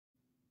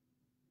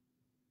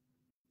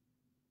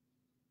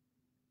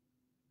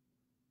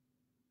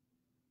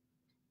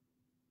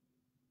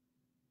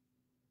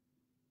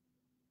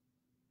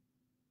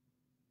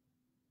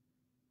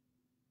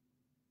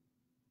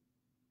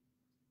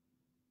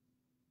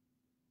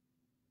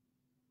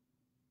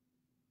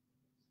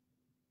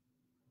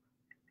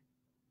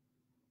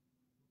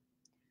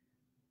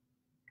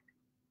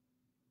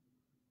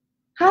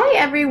Hi,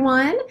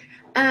 everyone.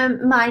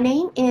 My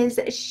name is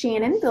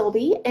Shannon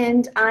Bilby,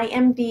 and I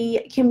am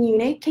the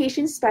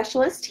Communication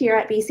Specialist here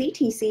at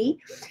BCTC.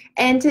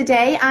 And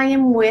today I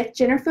am with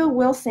Jennifer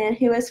Wilson,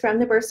 who is from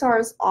the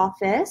Bursar's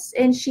office,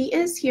 and she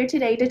is here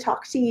today to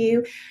talk to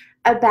you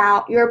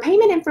about your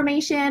payment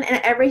information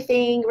and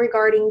everything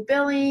regarding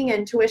billing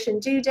and tuition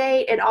due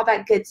date and all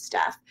that good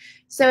stuff.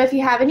 So if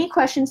you have any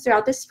questions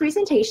throughout this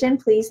presentation,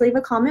 please leave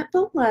a comment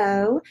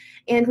below,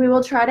 and we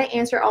will try to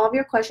answer all of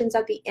your questions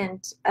at the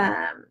end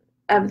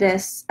of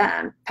this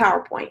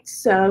PowerPoint.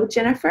 So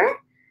Jennifer,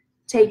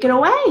 take it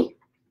away.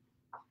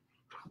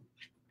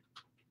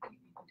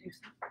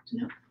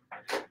 No.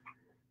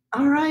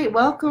 All right,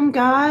 welcome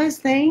guys.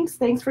 Thanks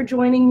for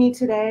joining me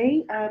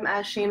today.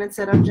 As Shannon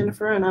said, I'm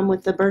Jennifer and I'm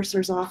with the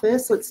Bursar's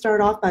office. Let's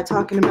start off by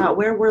talking about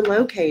where we're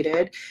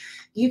located.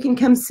 You can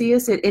come see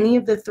us at any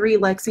of the 3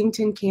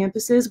 Lexington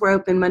campuses. We're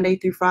open Monday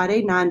through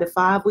Friday, 9 to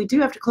 5. We do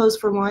have to close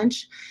for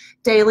lunch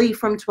daily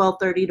from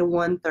 12:30 to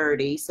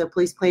 1:30, so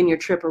please plan your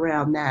trip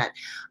around that.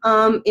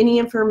 Any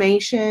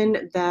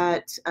information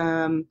that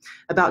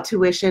about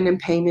tuition and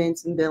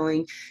payments and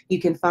billing you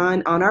can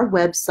find on our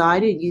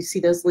website, and you see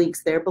those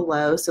links there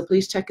below, so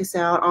please check us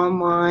out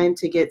online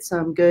to get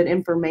some good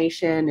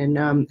information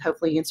and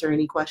hopefully answer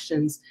any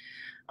questions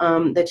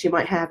that you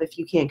might have if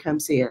you can't come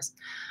see us.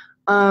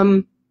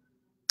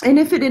 And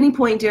if at any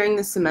point during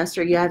the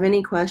semester you have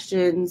any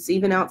questions,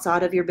 even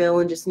outside of your bill,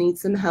 and just need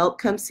some help,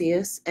 come see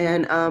us,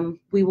 and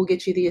we will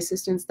get you the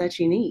assistance that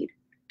you need.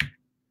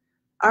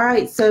 All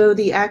right, so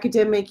the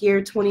academic year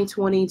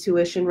 2020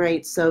 tuition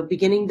rates. So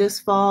beginning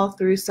this fall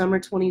through summer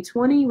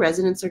 2020,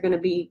 residents are going to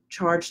be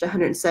charged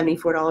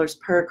 $174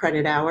 per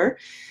credit hour.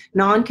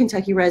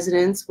 Non-Kentucky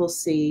residents will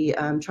see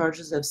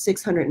charges of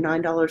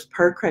 $609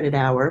 per credit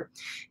hour.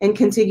 And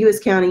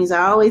contiguous counties,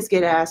 I always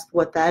get asked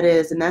what that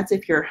is, and that's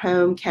if your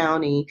home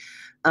county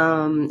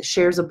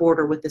shares a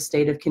border with the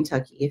state of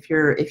Kentucky. If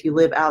you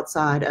live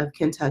outside of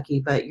Kentucky,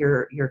 but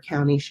your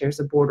county shares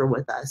a border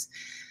with us,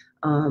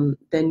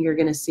 then you're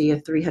going to see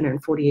a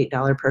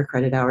 $348 per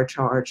credit hour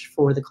charge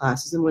for the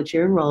classes in which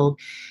you're enrolled.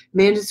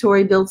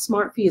 Mandatory Build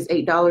Smart fee is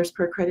 $8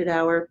 per credit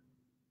hour.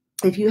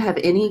 If you have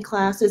any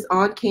classes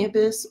on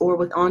campus or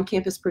with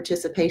on-campus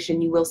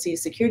participation, you will see a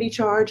security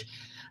charge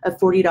of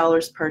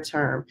 $40 per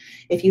term.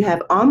 If you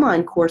have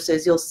online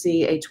courses, you'll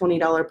see a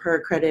 $20 per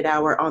credit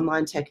hour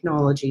online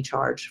technology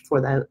charge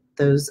for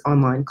those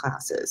online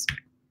classes.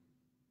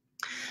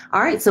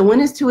 All right, so when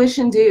is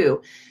tuition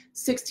due?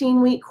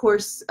 16-week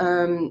course,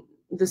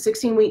 the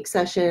 16-week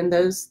session,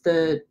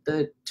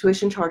 the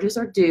tuition charges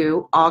are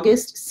due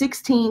August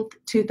 16th,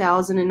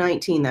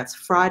 2019. That's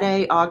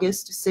Friday,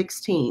 August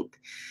 16th.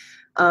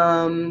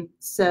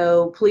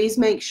 So please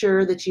make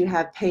sure that you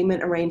have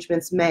payment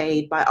arrangements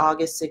made by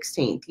August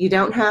 16th. You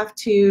don't have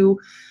to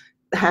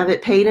have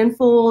it paid in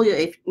full,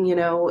 if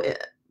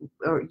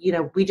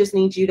we just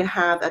need you to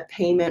have a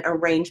payment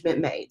arrangement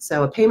made.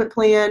 So a payment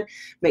plan,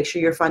 make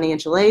sure your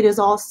financial aid is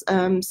all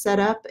set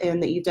up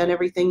and that you've done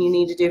everything you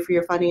need to do for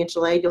your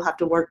financial aid. You'll have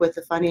to work with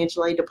the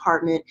financial aid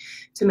department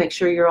to make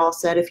sure you're all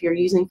set if you're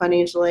using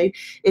financial aid.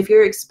 If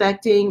you're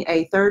expecting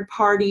a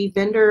third-party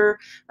vendor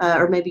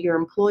or maybe your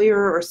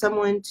employer or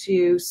someone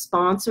to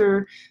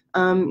sponsor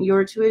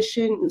your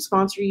tuition,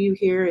 sponsor you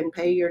here and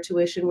pay your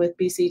tuition with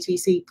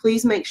BCTC,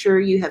 please make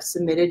sure you have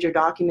submitted your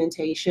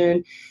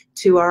documentation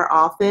to our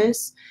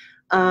office.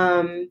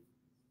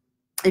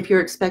 If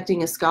you're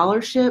expecting a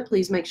scholarship,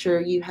 please make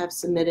sure you have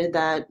submitted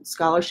that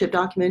scholarship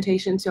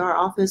documentation to our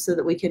office so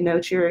that we can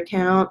note your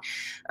account.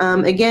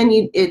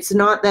 Again, it's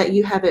not that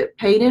you have it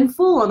paid in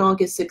full on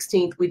August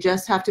 16th. We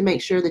just have to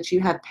make sure that you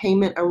have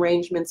payment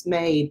arrangements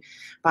made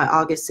by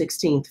August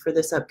 16th for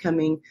this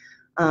upcoming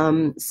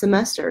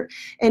semester.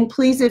 And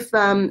please,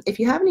 if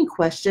you have any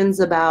questions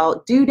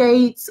about due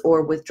dates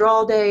or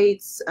withdrawal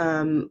dates,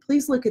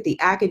 please look at the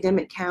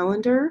academic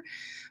calendar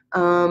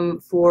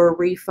for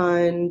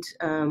refund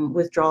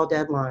withdrawal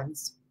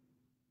deadlines.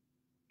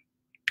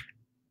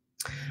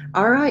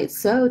 All right,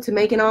 so to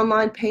make an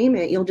online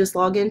payment, you'll just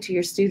log into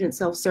your student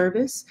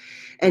self-service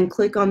and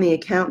click on the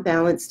account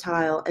balance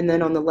tile, and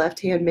then on the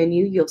left-hand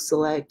menu, you'll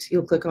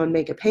click on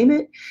make a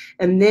payment,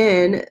 and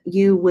then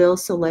you will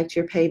select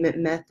your payment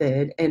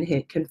method and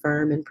hit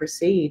confirm and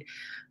proceed.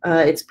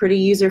 It's pretty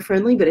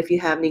user-friendly, but if you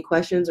have any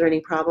questions or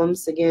any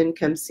problems, again,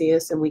 come see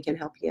us and we can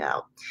help you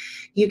out.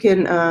 You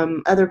can,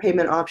 other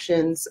payment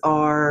options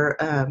are,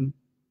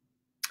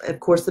 of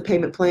course, the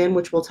payment plan,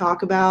 which we'll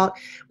talk about.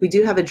 We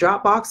do have a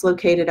drop box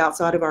located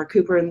outside of our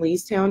Cooper and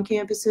Leestown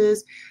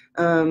campuses,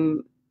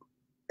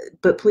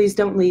 but please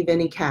don't leave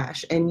any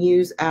cash and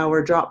use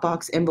our drop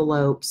box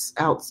envelopes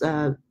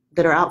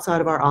that are outside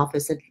of our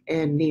office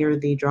and near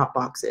the drop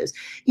boxes.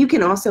 You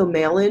can also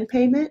mail in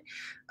payment,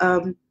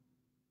 and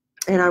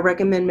I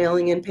recommend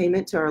mailing in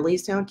payment to our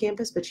Leestown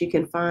campus, but you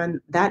can find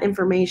that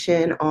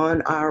information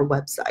on our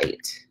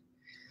website.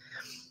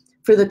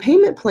 For the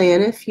payment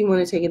plan, if you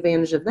want to take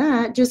advantage of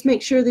that, just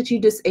make sure that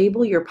you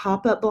disable your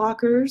pop-up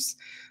blockers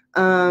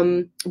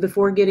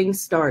before getting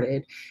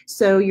started.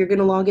 So you're going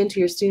to log into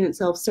your student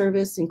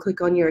self-service and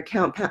click on your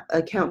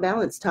account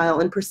balance tile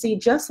and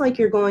proceed just like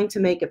you're going to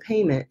make a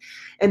payment.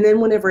 And then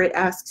whenever it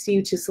asks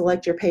you to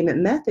select your payment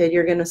method,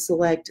 you're going to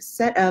select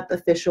Set Up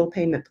Official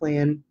Payment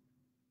Plan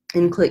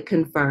and click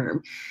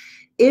Confirm.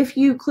 If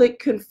you click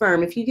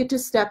Confirm, if you get to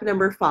step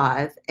number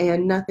 5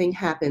 and nothing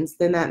happens,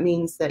 then that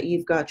means that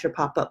you've got your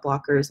pop-up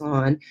blockers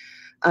on.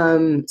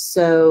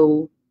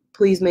 So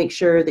please make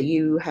sure that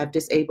you have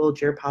disabled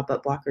your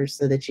pop-up blockers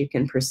so that you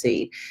can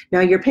proceed.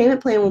 Now, your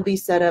payment plan will be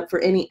set up for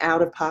any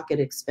out-of-pocket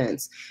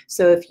expense.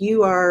 So if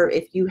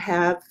you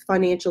have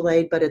financial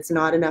aid, but it's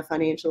not enough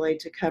financial aid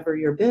to cover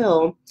your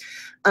bill,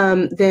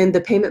 then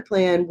the payment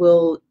plan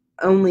will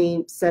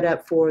only set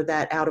up for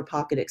that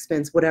out-of-pocket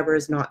expense, whatever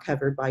is not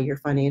covered by your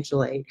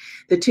financial aid.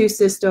 The two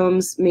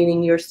systems,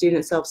 meaning your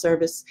student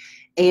self-service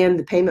and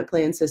the payment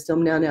plan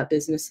system, Now Net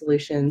Business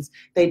Solutions,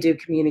 they do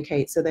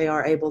communicate, so they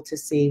are able to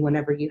see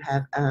whenever you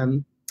have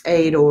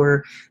aid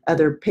or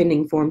other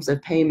pending forms of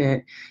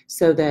payment,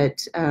 so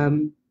that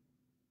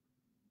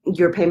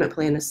your payment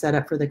plan is set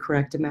up for the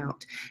correct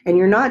amount. And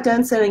you're not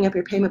done setting up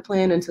your payment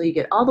plan until you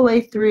get all the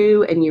way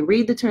through and you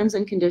read the terms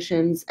and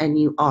conditions and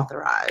you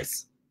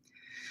authorize.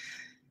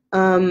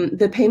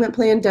 The payment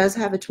plan does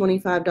have a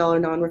 $25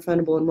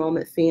 non-refundable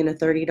enrollment fee and a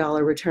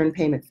 $30 return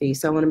payment fee,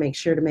 so I want to make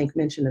sure to make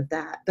mention of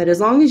that. But as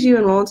long as you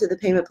enroll into the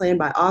payment plan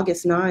by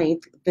August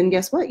 9th, then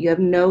guess what? You have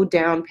no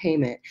down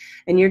payment,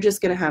 and you're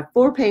just going to have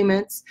 4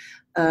 payments,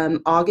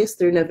 August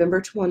through November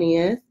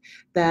 20th,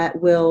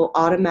 that will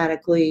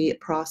automatically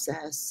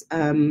process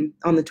on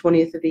the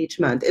 20th of each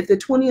month. If the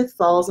 20th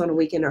falls on a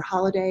weekend or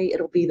holiday,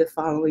 it'll be the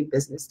following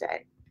business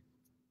day.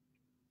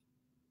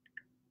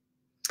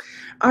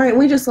 All right,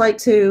 we just like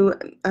to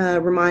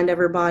remind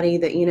everybody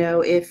that,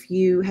 if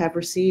you have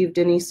received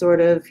any sort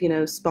of,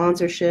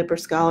 sponsorship or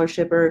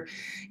scholarship or,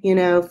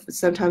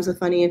 sometimes with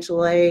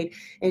financial aid,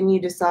 and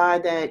you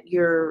decide that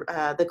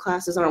the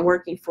classes aren't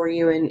working for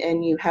you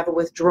and you have a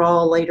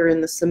withdrawal later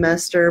in the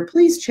semester,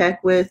 please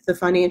check with the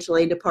financial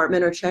aid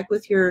department or check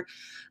with your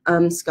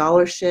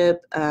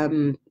scholarship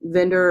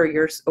vendor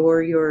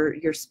or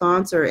your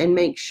sponsor, and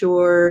make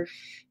sure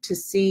to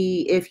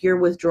see if your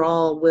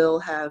withdrawal will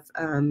have,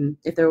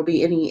 if there will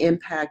be any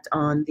impact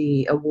on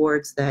the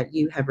awards that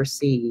you have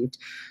received.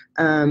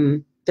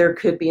 There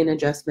could be an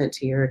adjustment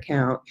to your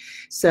account.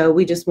 So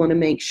we just want to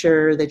make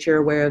sure that you're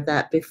aware of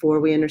that before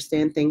we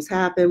understand things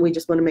happen. We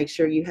just want to make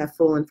sure you have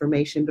full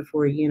information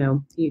before,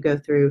 you go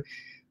through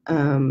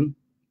and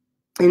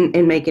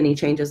make any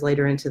changes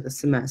later into the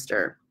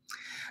semester.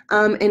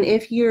 And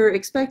if you're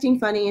expecting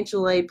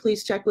financial aid,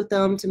 please check with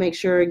them to make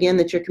sure, again,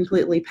 that you're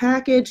completely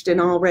packaged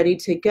and all ready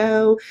to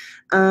go,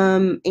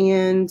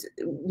 and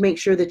make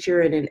sure that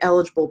you're in an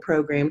eligible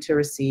program to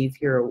receive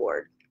your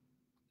award.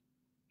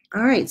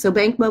 All right, so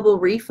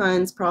BankMobile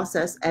refunds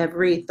process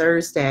every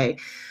Thursday.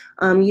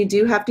 You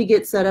do have to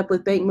get set up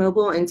with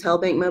BankMobile and tell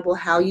BankMobile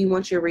how you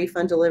want your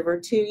refund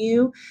delivered to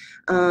you,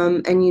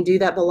 and you do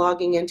that by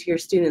logging into your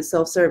student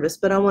self-service.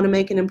 But I want to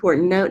make an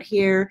important note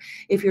here.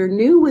 If you're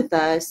new with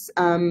us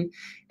and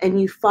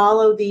you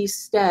follow these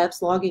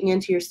steps, logging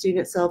into your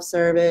student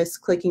self-service,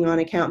 clicking on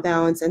account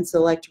balance, and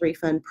select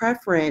refund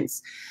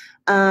preference,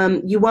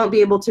 you won't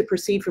be able to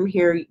proceed from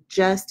here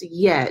just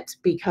yet,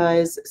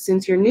 because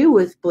since you're new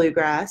with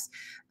Bluegrass,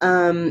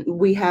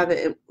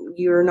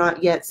 you're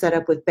not yet set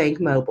up with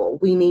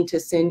BankMobile. We need to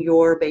send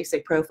your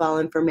basic profile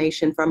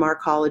information from our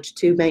college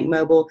to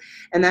BankMobile,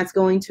 and that's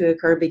going to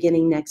occur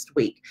beginning next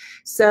week.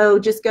 So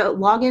just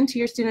log into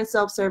your student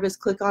self-service,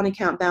 click on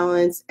account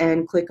balance,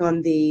 and click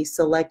on the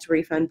select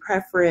refund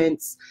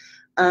preference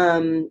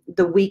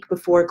the week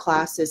before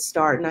classes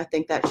start, and I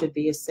think that should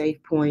be a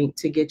safe point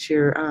to get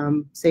your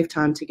safe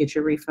time to get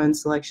your refund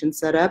selection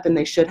set up, and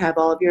they should have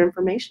all of your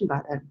information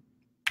by then.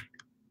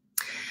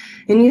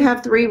 And you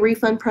have 3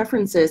 refund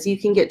preferences. You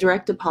can get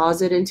direct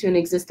deposit into an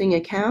existing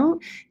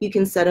account, you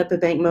can set up a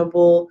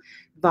BankMobile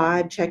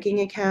Vibe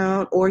checking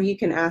account, or you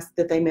can ask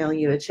that they mail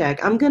you a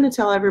check. I'm going to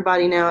tell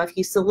everybody now, if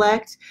you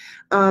select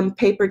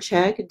paper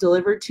check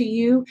delivered to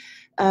you,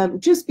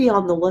 just be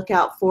on the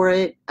lookout for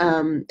it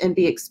and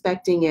be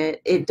expecting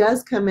it. It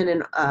does come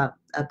in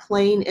a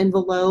plain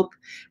envelope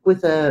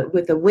with a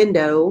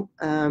window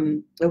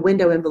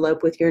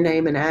envelope with your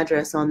name and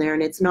address on there,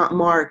 and it's not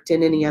marked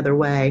in any other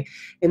way.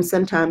 And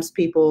sometimes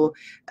people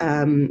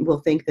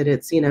will think that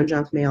it's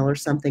junk mail or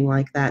something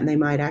like that, and they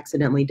might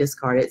accidentally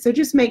discard it. So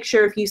just make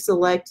sure if you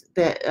select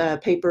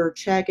that paper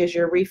check as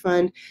your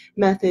refund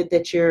method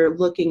that you're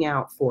looking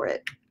out for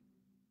it.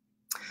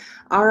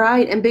 All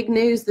right, and big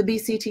news, the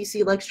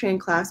BCTC LexTran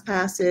class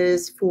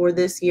passes for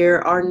this year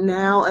are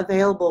now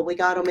available. We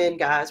got them in,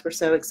 guys. We're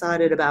so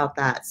excited about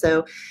that.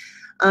 So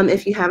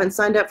if you haven't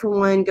signed up for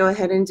one, go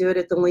ahead and do it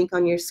at the link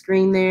on your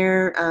screen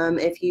there.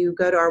 If you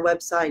go to our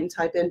website and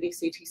type in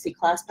BCTC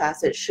class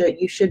pass,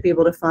 you should be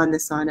able to find the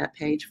sign up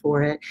page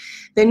for it.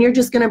 Then you're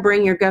just going to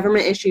bring your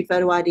government issued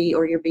photo ID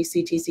or your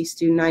BCTC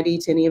student ID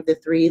to any of the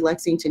 3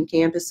 Lexington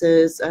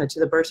campuses, to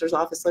the Bursar's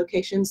office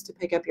locations to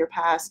pick up your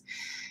pass.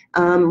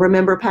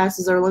 Remember,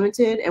 passes are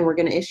limited, and we're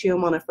going to issue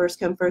them on a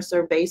first-come,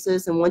 first-served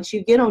basis. And once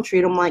you get them,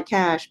 treat them like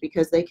cash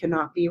because they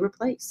cannot be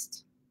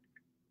replaced.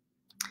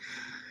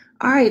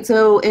 All right,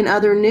 so in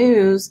other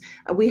news,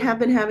 we have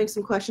been having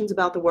some questions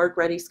about the Work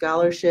Ready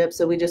Scholarship.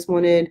 So we just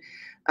wanted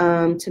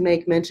to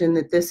make mention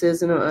that this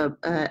is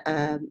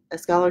a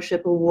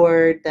scholarship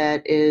award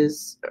that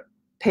is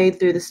paid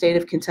through the state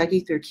of Kentucky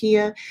through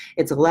KIA.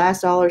 It's a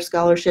last dollar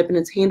scholarship, and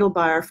it's handled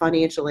by our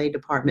financial aid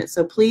department.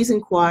 So please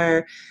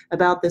inquire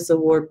about this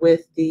award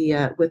with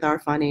our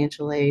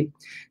financial aid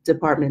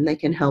department. They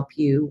can help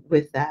you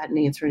with that and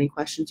answer any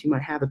questions you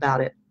might have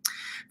about it.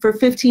 For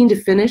 15 to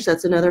finish,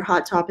 that's another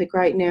hot topic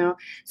right now.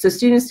 So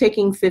students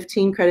taking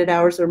 15 credit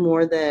hours or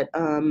more that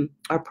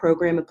are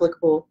program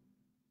applicable,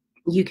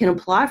 you can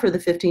apply for the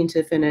 15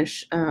 to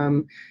finish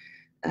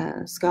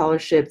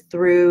scholarship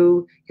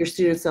through your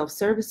student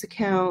self-service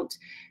account.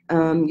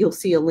 You'll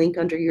see a link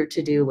under your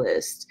to-do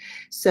list.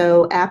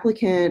 So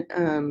applicant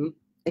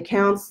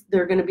accounts,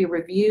 they're going to be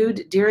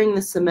reviewed during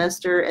the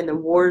semester, and the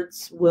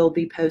awards will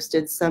be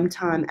posted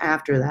sometime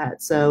after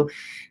that. So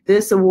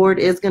this award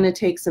is going to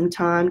take some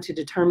time to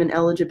determine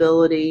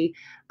eligibility,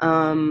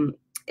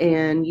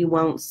 and you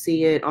won't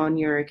see it on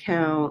your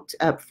account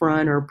up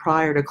front or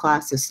prior to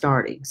classes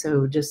starting.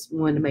 So just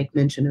wanted to make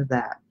mention of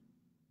that.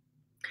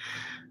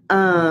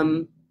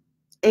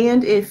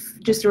 And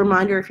just a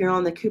reminder, if you're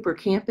on the Cooper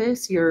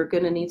campus, you're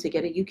going to need to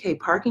get a UK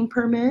parking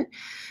permit.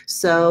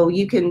 So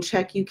you can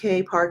check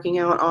UK parking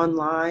out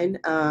online,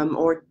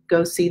 or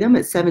go see them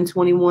at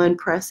 721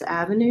 Press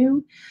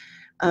Avenue.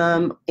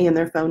 And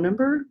their phone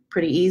number,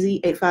 pretty easy,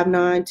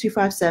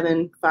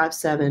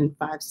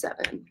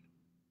 859-257-5757.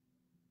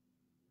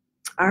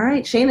 All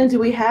right, Shannon, do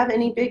we have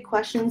any big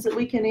questions that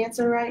we can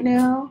answer right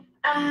now?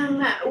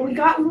 We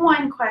got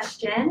one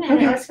question,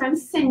 and it was from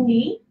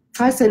Cindy.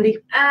 Hi, Cindy.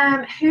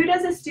 Who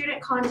does a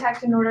student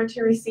contact in order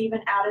to receive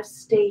an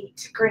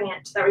out-of-state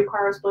grant that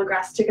requires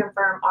Bluegrass to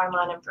confirm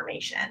online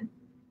information?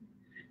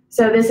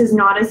 So this is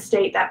not a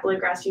state that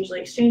Bluegrass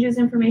usually exchanges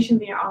information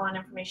via online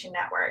information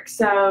network.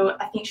 So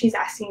I think she's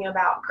asking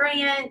about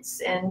grants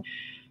and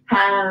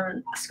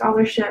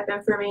scholarship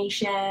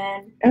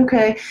information.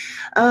 Okay.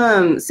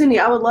 Cindy,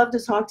 I would love to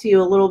talk to you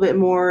a little bit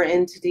more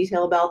into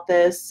detail about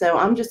this. So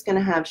I'm just going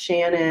to have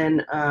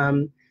Shannon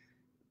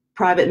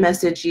private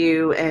message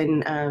you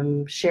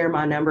and share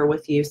my number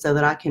with you so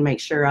that I can make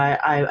sure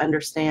I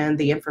understand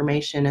the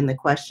information and the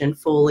question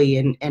fully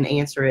and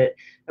answer it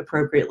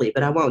appropriately.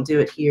 But I won't do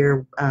it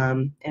here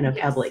in a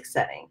public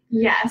setting.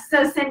 Yes.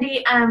 So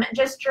Cindy,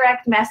 just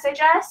direct message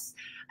us,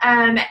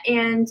 and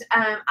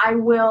I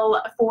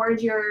will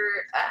forward your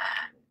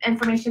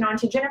information on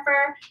to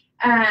Jennifer,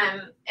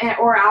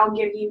 or I'll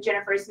give you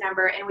Jennifer's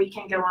number and we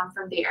can go on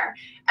from there.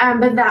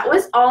 But that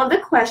was all of the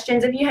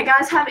questions. If you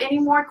guys have any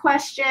more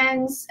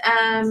questions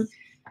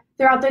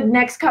throughout the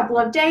next couple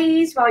of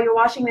days while you're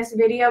watching this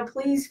video,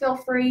 please feel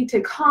free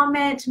to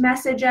comment,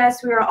 message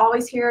us. We are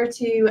always here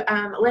to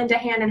lend a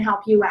hand and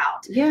help you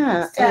out.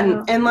 Yeah,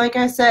 so, and like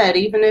I said,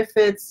 even if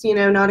it's,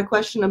 not a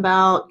question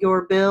about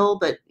your bill,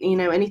 but,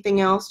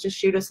 anything else, just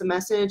shoot us a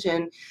message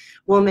and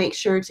we'll make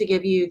sure to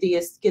get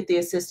the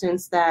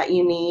assistance that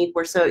you need.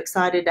 We're so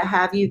excited to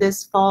have you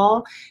this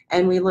fall,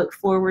 and we look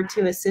forward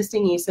to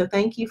assisting you. So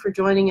thank you for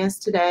joining us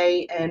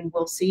today, and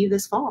we'll see you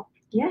this fall.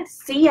 Yes,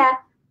 see ya.